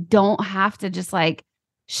is like we don't have to just like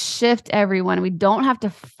shift everyone. We don't have to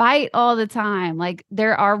fight all the time. Like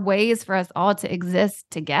there are ways for us all to exist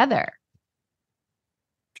together.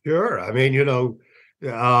 Sure. I mean,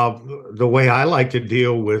 the way I like to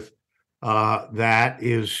deal with that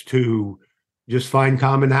is to just find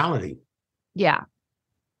commonality. Yeah.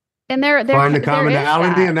 And there find the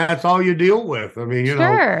commonality, that. and that's all you deal with. I mean,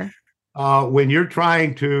 sure. When you're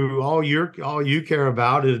trying to, all you care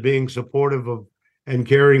about is being supportive of and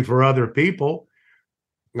caring for other people.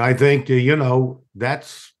 I think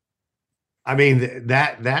that's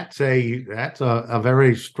a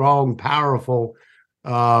very strong, powerful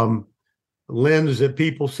lens that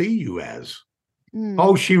people see you as.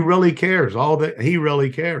 Oh, she really cares. All that he really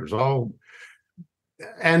cares. All,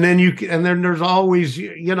 and then there's always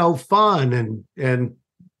fun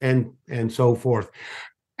and so forth.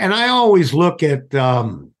 And I always look at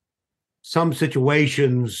some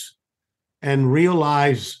situations and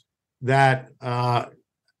realize that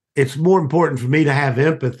it's more important for me to have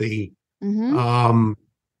empathy and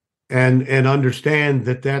understand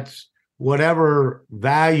that that's whatever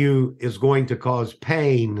value is going to cause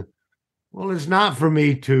pain. Well, it's not for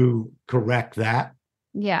me to correct that.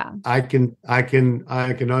 Yeah. I can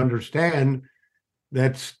understand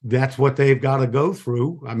that's what they've got to go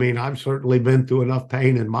through. I mean, I've certainly been through enough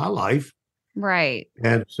pain in my life. Right.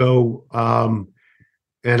 And so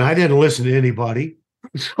and I didn't listen to anybody.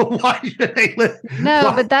 So why should they listen?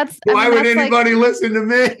 No, but why would anybody listen to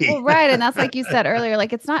me? Well, right. And that's like you said earlier,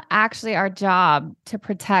 like it's not actually our job to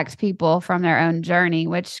protect people from their own journey,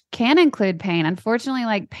 which can include pain. Unfortunately,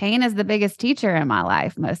 like pain is the biggest teacher in my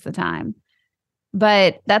life most of the time.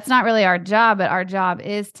 But that's not really our job. But our job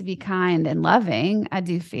is to be kind and loving, I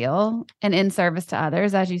do feel, and in service to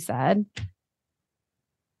others, as you said.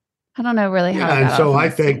 I don't know really how. Yeah, and so I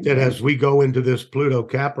think that as we go into this Pluto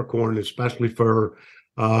Capricorn, especially for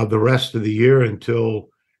the rest of the year until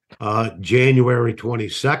January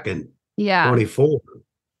 22nd, 24,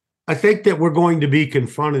 I think that we're going to be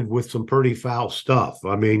confronted with some pretty foul stuff.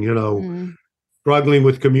 I mean, struggling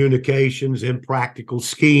with communications, impractical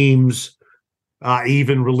schemes,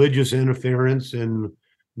 even religious interference in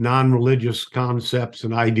non-religious concepts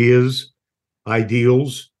and ideals,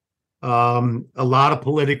 a lot of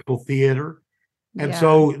political theater. And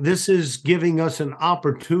so this is giving us an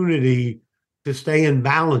opportunity to stay in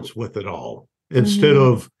balance with it all instead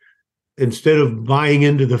of buying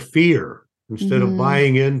into the fear, instead of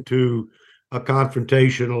buying into a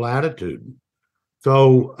confrontational attitude.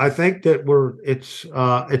 So I think that it's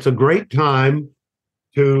a great time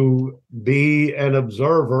to be an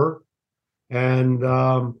observer and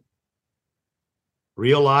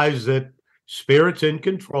realize that Spirit's in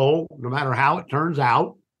control, no matter how it turns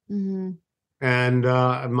out. And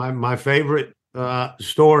my favorite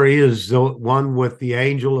story is the one with the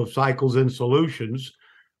angel of cycles and solutions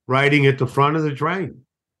riding at the front of the train.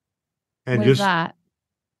 And what is that?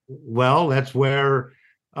 Well, that's where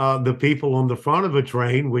the people on the front of a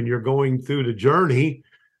train, when you're going through the journey,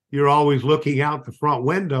 you're always looking out the front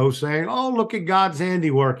window saying, oh, look at God's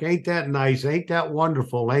handiwork. Ain't that nice? Ain't that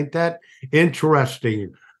wonderful? Ain't that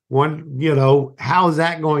interesting? How's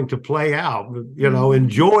that going to play out?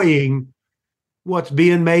 Enjoying what's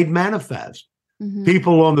being made manifest.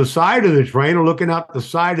 People on the side of the train are looking out the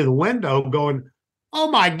side of the window going, oh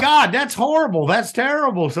my God, that's horrible. That's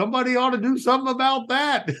terrible. Somebody ought to do something about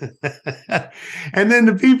that. And then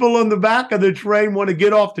the people on the back of the train want to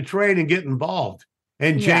get off the train and get involved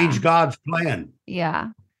and change God's plan. Yeah.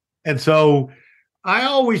 And so I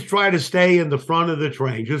always try to stay in the front of the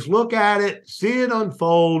train. Just look at it, see it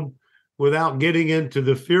unfold without getting into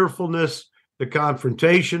the fearfulness, the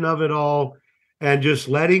confrontation of it all, and just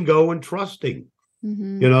letting go and trusting.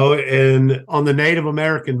 And on the Native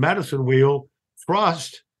American medicine wheel,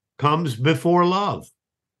 trust comes before love.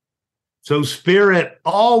 So Spirit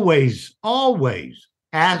always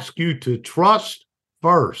asks you to trust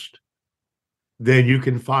first. Then you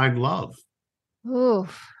can find love.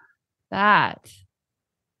 Oof, that,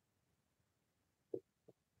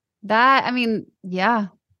 I mean, yeah.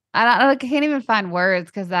 I can't even find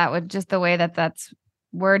words because that would just the way that that's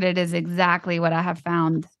worded is exactly what I have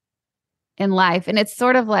found in life. And it's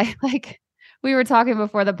sort of like we were talking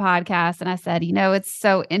before the podcast and I said, it's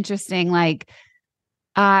so interesting. Like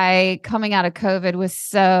coming out of COVID was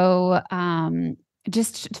so,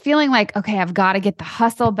 just feeling like, okay, I've got to get the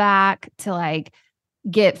hustle back to like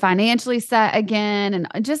get financially set again.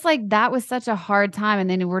 And just like, that was such a hard time. And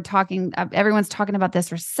then everyone's talking about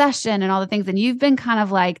this recession and all the things. And you've been kind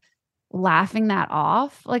of like laughing that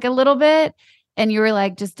off like a little bit. And you were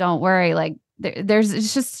like, just don't worry. Like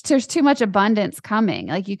there's too much abundance coming.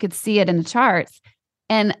 Like you could see it in the charts.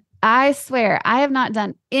 And I swear I have not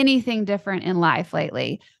done anything different in life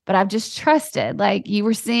lately, but I've just trusted. Like you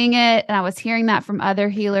were seeing it and I was hearing that from other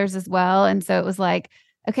healers as well. And so it was like,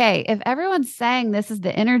 okay, if everyone's saying this is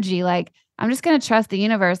the energy, like I'm just going to trust the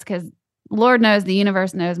universe because Lord knows the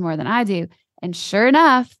universe knows more than I do. And sure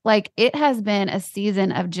enough, like it has been a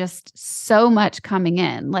season of just so much coming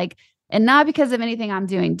in, like, and not because of anything I'm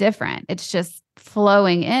doing different. It's just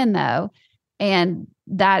flowing in though. And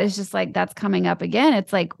that is just like, that's coming up again.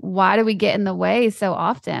 It's like, why do we get in the way so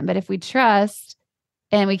often? But if we trust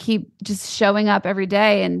and we keep just showing up every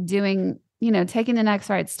day and doing, taking the next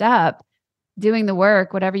right step, doing the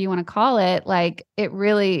work, whatever you want to call it, like it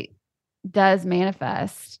really does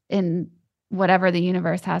manifest in whatever the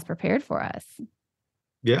universe has prepared for us.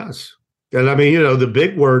 Yes. And I mean, the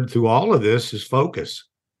big word through all of this is focus.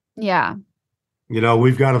 Yeah.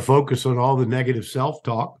 We've got to focus on all the negative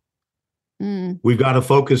self-talk. We've got to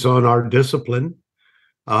focus on our discipline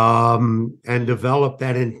and develop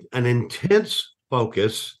an intense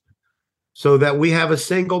focus so that we have a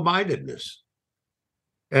single-mindedness.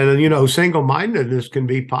 And, single-mindedness can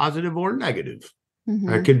be positive or negative.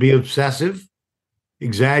 It can be obsessive,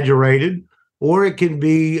 exaggerated, or it can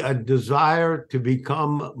be a desire to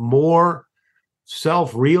become more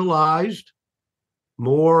self-realized,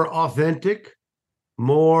 more authentic,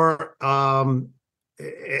 more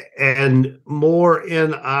and more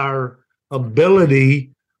in our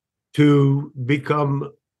ability to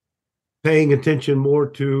become paying attention more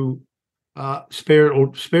to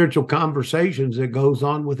spiritual conversations that goes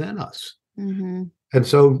on within us. And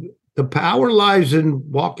so the power lies in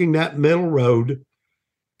walking that middle road.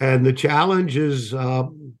 And the challenge is are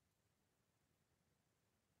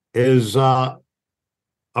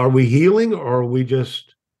we healing or are we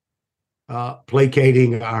just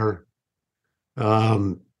placating our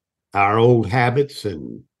old habits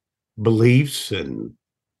and beliefs and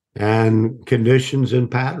conditions and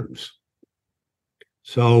patterns?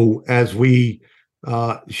 So as we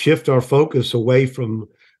shift our focus away from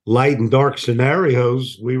light and dark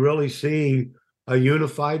scenarios, we really see a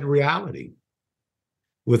unified reality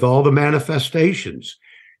with all the manifestations.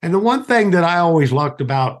 And the one thing that I always liked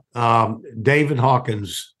about Dr. David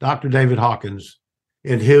Hawkins,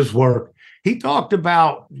 in his work, he talked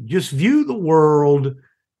about just view the world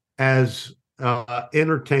as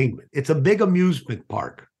entertainment. It's a big amusement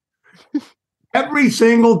park. Every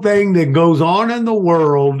single thing that goes on in the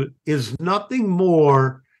world is nothing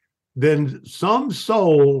more than some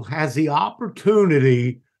soul has the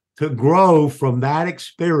opportunity to grow from that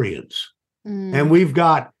experience. And we've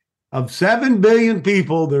got, of 7 billion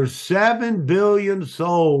people, there's 7 billion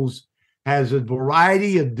souls, has a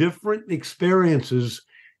variety of different experiences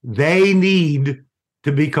they need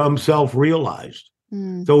to become self-realized.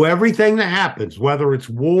 So everything that happens, whether it's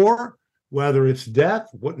war, whether it's death,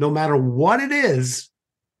 no matter what it is,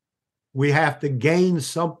 we have to gain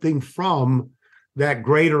something from that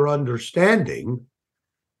greater understanding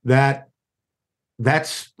that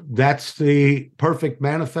that's the perfect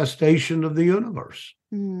manifestation of the universe.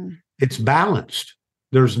 It's balanced.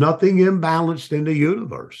 There's nothing imbalanced in the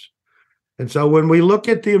universe. And so when we look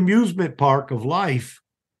at the amusement park of life,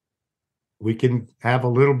 we can have a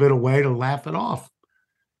little bit of way to laugh it off.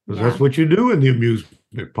 Because that's what you do in the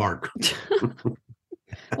amusement park.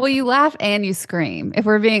 Well, you laugh and you scream, if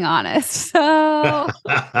we're being honest. So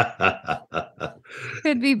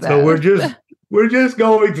could be both. So we're just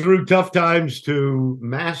going through tough times to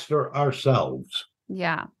master ourselves.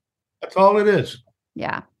 Yeah. That's all it is.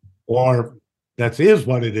 Yeah. Or that is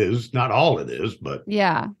what it is. Not all it is, but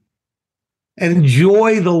yeah.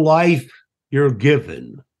 Enjoy the life you're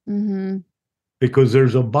given because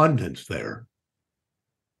there's abundance there.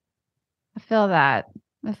 I feel that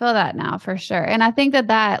now for sure. And I think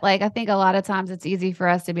that like, I think a lot of times it's easy for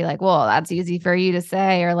us to be like, well, that's easy for you to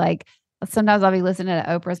say, or like, sometimes I'll be listening to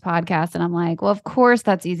Oprah's podcast and I'm like, well, of course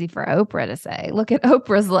that's easy for Oprah to say. Look at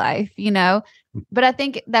Oprah's life, But I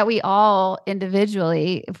think that we all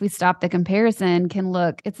individually, if we stop the comparison, can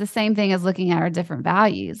look, it's the same thing as looking at our different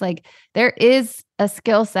values. Like there is a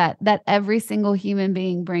skill set that every single human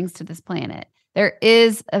being brings to this planet. There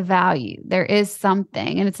is a value. There is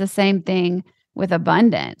something. And it's the same thing with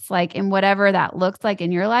abundance, like in whatever that looks like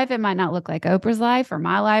in your life. It might not look like Oprah's life or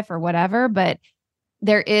my life or whatever, but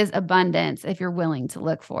there is abundance if you're willing to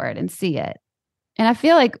look for it and see it. And I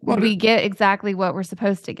feel like we get exactly what we're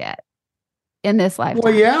supposed to get in this lifetime.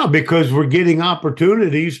 Well, yeah, because we're getting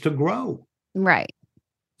opportunities to grow. Right.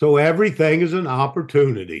 So everything is an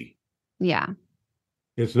opportunity. Yeah.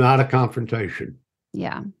 It's not a confrontation.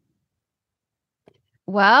 Yeah.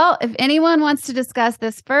 Well, if anyone wants to discuss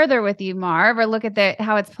this further with you, Marv, or look at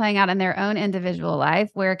how it's playing out in their own individual life,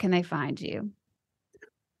 where can they find you?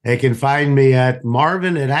 They can find me at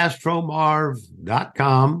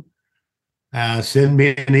marvin@astromarv.com. Send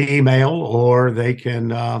me an email, or they can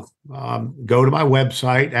go to my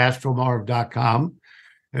website, astromarv.com,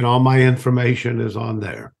 and all my information is on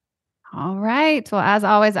there. All right. Well, as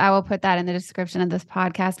always, I will put that in the description of this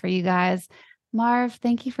podcast for you guys. Marv,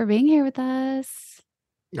 thank you for being here with us.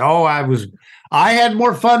 Oh, I had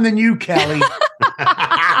more fun than you, Kelly.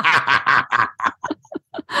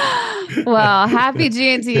 Well, happy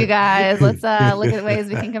June to you guys. Let's look at ways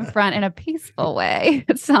we can confront in a peaceful way.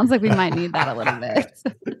 It sounds like we might need that a little bit.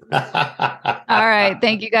 All right.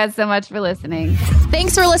 Thank you guys so much for listening.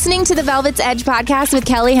 Thanks for listening to the Velvet's Edge podcast with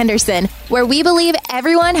Kelly Henderson, where we believe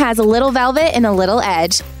everyone has a little velvet and a little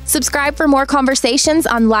edge. Subscribe for more conversations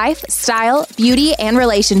on life, style, beauty, and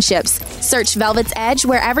relationships. Search Velvet's Edge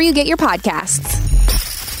wherever you get your podcasts.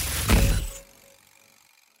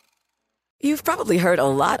 You've probably heard a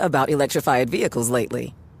lot about electrified vehicles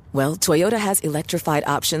lately. Well, Toyota has electrified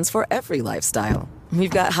options for every lifestyle. We've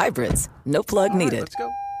got hybrids, no plug needed. Let's go.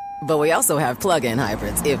 But we also have plug-in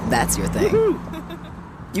hybrids, if that's your thing.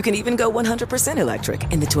 You can even go 100%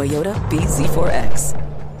 electric in the Toyota BZ4X.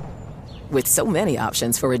 With so many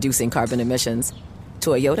options for reducing carbon emissions,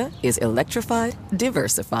 Toyota is electrified,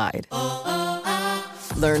 diversified.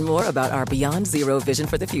 Learn more about our Beyond Zero vision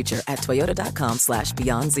for the future at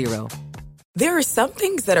toyota.com/beyondzero. There are some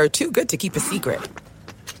things that are too good to keep a secret.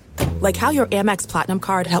 Like how your Amex Platinum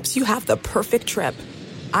card helps you have the perfect trip.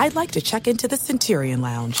 I'd like to check into the Centurion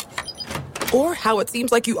Lounge. Or how it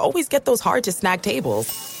seems like you always get those hard-to-snag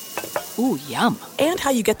tables. Ooh, yum. And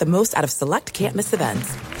how you get the most out of select can't-miss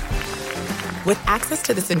events. With access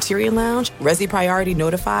to the Centurion Lounge, Resi Priority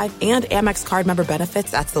Notified, and Amex card member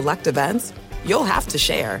benefits at select events, you'll have to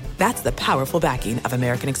share. That's the powerful backing of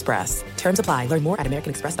American Express. Terms apply. Learn more at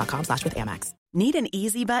americanexpress.com/withAmex. Need an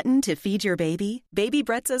easy button to feed your baby? Baby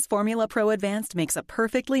Brezza's Formula Pro Advanced makes a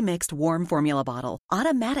perfectly mixed warm formula bottle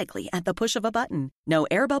automatically at the push of a button. No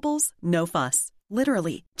air bubbles, no fuss.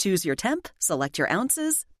 Literally, choose your temp, select your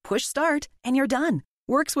ounces, push start, and you're done.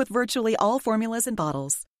 Works with virtually all formulas and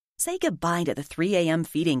bottles. Say goodbye to the 3 a.m.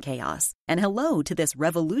 feeding chaos and hello to this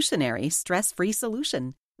revolutionary stress-free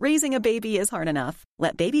solution. Raising a baby is hard enough.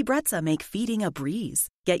 Let Baby Brezza make feeding a breeze.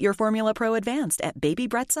 Get your Formula Pro Advanced at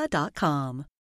babybrezza.com.